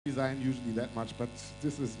design usually that much, but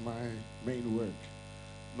this is my main work.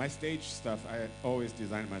 My stage stuff, I always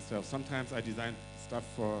design myself. Sometimes I design stuff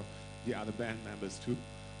for the other band members too,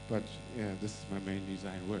 but yeah, this is my main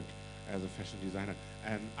design work as a fashion designer.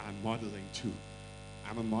 And I'm modeling too.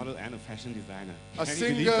 I'm a model and a fashion designer. A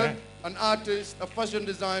singer, an artist, a fashion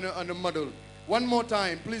designer, and a model. One more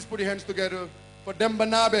time, please put your hands together for Demba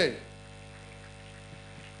Nabe.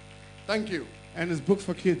 Thank you. And it's book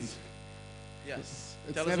for kids. Yes.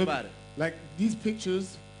 It's Tell us about it. Like these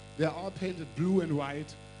pictures, they're all painted blue and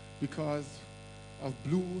white because of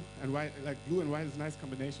blue and white. Like blue and white is a nice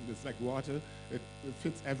combination. It's like water. It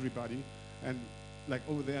fits everybody. And like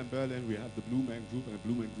over there in Berlin, we have the Blue Man Group and the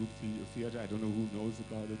Blue Man Group Theater. I don't know who knows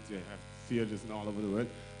about it. They have theaters in all over the world.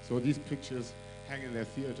 So these pictures hang in their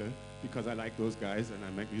theater because I like those guys and I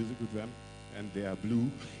make music with them. And they are blue.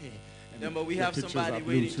 But we have somebody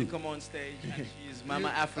waiting to come on stage, and she's Mama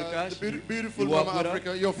Africa. Beautiful Mama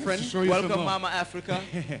Africa, your friend. Welcome, Mama Africa.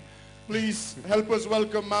 Please help us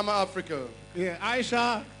welcome Mama Africa. Yeah,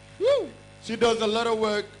 Aisha. Woo! She does a lot of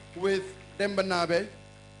work with Demba Nabe,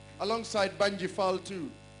 alongside Banji Fall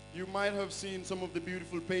too. You might have seen some of the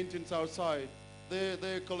beautiful paintings outside.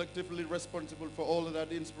 They're collectively responsible for all of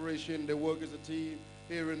that inspiration. They work as a team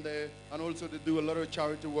here and there, and also they do a lot of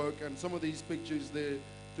charity work. And some of these pictures, they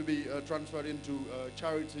to be transferred into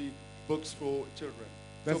charity books for children.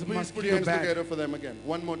 That's so a please put your hands together for them again.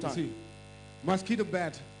 One more time. See, mosquito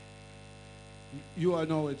bat. You all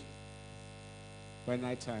know it. By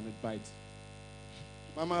nighttime, it bites.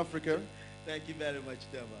 Mama Africa. Thank you very much,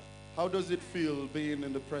 Deva. How does it feel being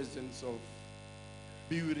in the presence of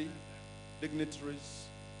beauty, dignitaries,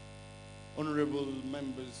 honorable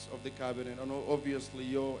members of the cabinet, and obviously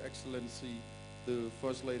Your Excellency, the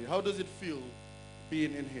First Lady? How does it feel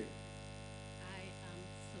being in here? I am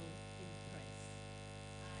so impressed.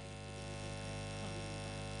 I didn't regret coming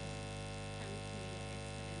back home. Thank you, Your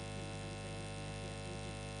Excellency, Madam Zainab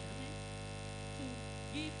Yahya Jammeh, to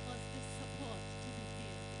give us the support to be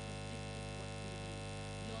here, because this is what we need.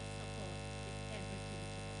 Your support is everything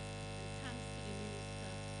to us. And thanks to the Minister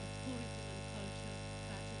of Tourism and Culture,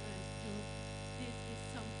 Carter Job, this is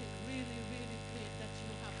something really, really great that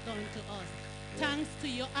you have done to us. Yeah. Thanks to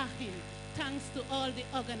your Ahin. Thanks to all the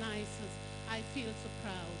organizers. I feel so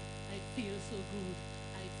proud. I feel so good.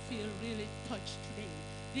 I feel really touched today.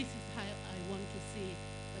 This is how I want to see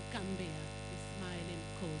the Gambia, the smiling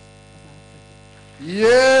coast of Africa.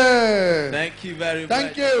 Yeah! Thank you very much.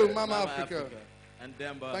 Thank you, Mama Africa. And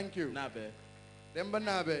Demba Thank you. Nabe. Demba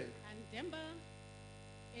Nabe. And Demba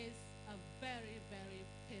is a very, very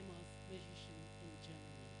famous musician in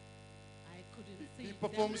Germany. I couldn't see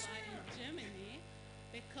Demba in Germany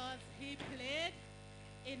because he played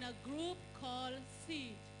in a group called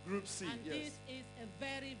Seed. Group C, and yes. This is a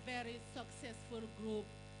very, very successful group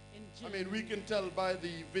in Germany. I mean, we can tell by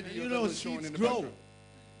the video that was shown in the grow. background.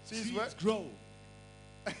 Seeds what? Grow.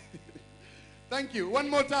 Thank you. One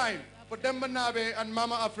more time for Demba Nabe and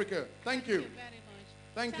Mama Africa. Thank you. Thank you very much.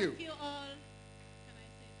 Thank you. Thank you all. Can I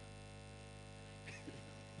say something?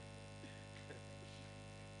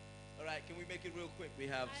 All right, can we make it real quick? We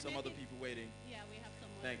have some other people waiting. Yeah, we have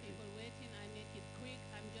some other people waiting. I make it quick.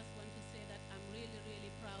 I just want to say that I'm really,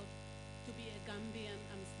 really proud to be a Gambian.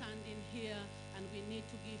 I'm standing here, and we need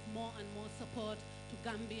to give more and more support to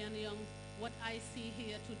Gambian young. What I see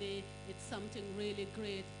here today, it's something really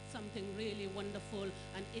great, something really wonderful,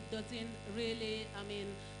 and it doesn't really, I mean,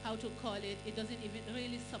 how to call it, it doesn't even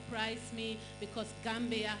really surprise me, because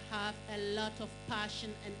Gambia have a lot of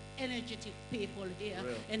passion and energetic people here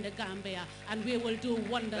in the Gambia, and we will do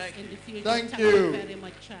wonders in the future. Thank you very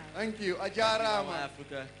much, child. Thank you. Ajarama.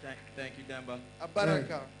 Africa. Thank you, Demba.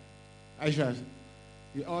 Abaraka. Aisha,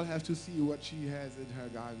 you all have to see what she has in her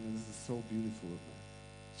garden. This is so beautiful.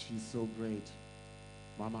 She's so great.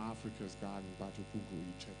 Mama Africa's garden, Batupuku,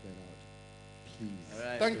 you check that out. Please. All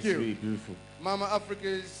right. Thank you. Really beautiful. Mama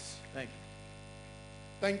Africa's. Thank you.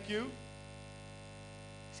 Thank you.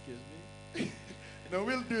 Excuse me? No,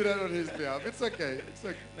 we'll do that on his behalf. It's okay. It's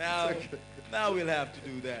okay. Now, it's okay. Now we'll have to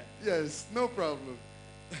do that. Yes, no problem.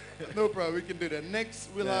 No problem. We can do that. Next,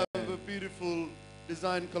 we'll have a beautiful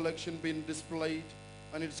design collection being displayed,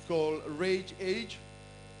 and it's called Rage Age.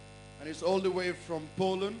 And it's all the way from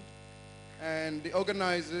Poland. And the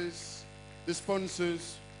organizers, the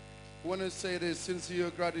sponsors, want to say their sincere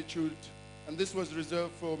gratitude. And this was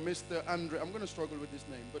reserved for Mr. Andre. I'm going to struggle with this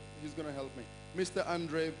name, but he's going to help me. Mr.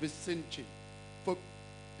 Andre Vicinci.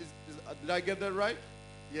 Did I get that right?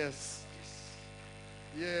 Yes.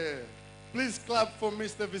 Yeah. Please clap for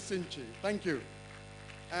Mr. Vicinci. Thank you.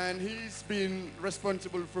 And he's been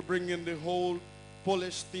responsible for bringing the whole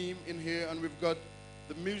Polish team in here. And we've got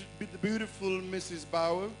the beautiful Mrs.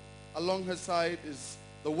 Bauer. Along her side is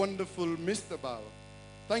the wonderful Mr. Bauer.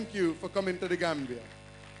 Thank you for coming to the Gambia.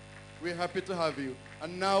 We're happy to have you.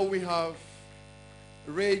 And now we have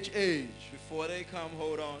Rage Age. Before they come,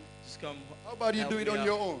 hold on. Just come. How about you do it on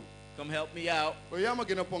your own? Come help me out.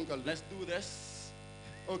 Let's do this.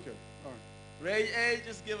 Okay. All right. Rage Age,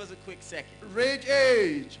 just give us a quick second. Rage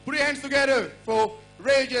Age. Put your hands together for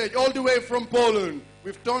Rage Age, all the way from Poland.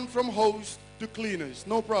 We've turned from host to cleaners.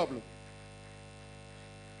 No problem.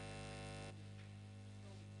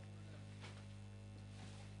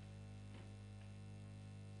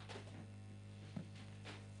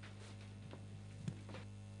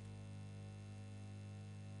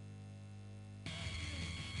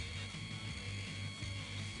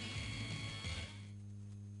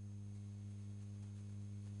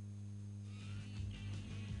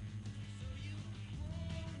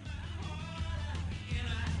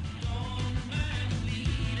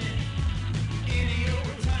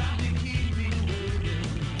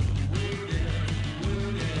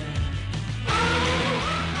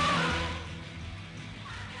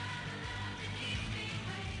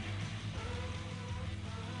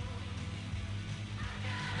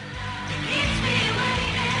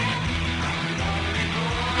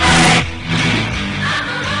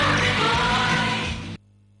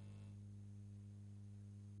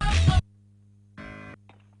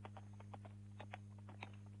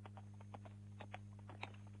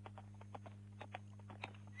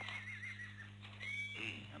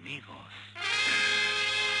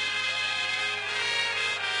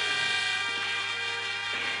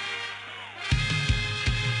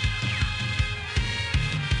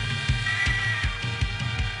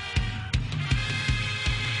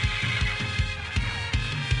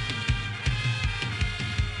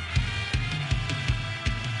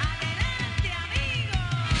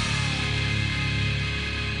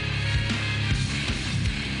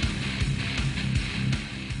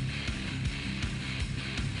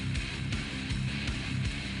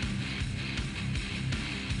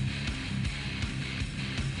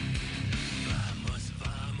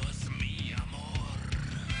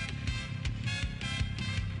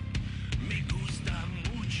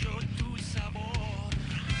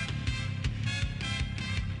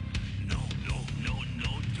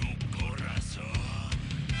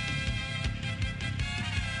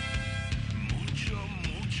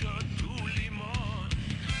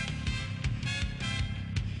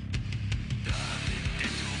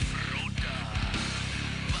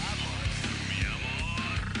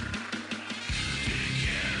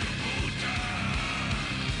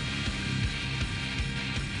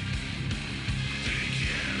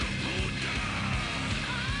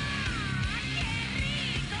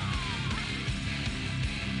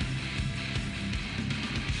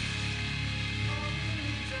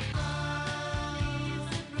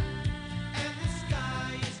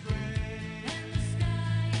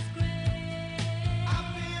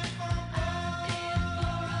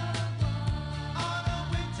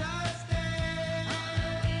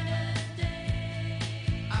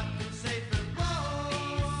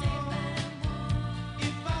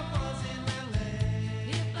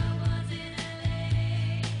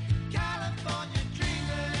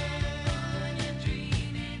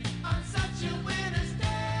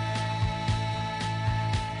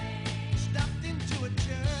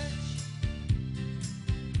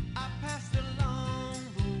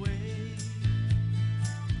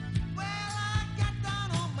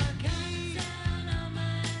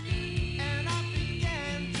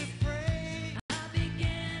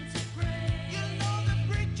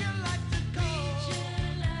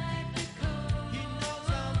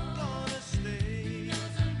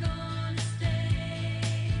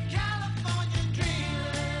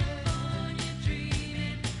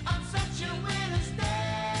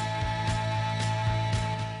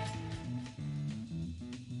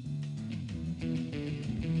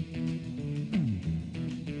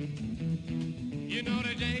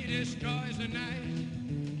 destroys the night,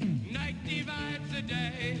 night divides the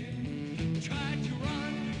day. Try to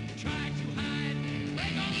run, try to hide,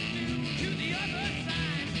 break on through to the other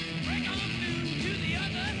side, break on through to the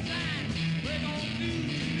other side, break on through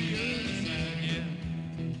to the other side, yeah.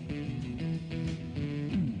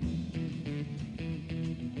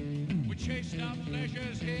 We chased our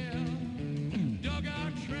pleasures here, dug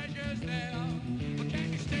our treasures there.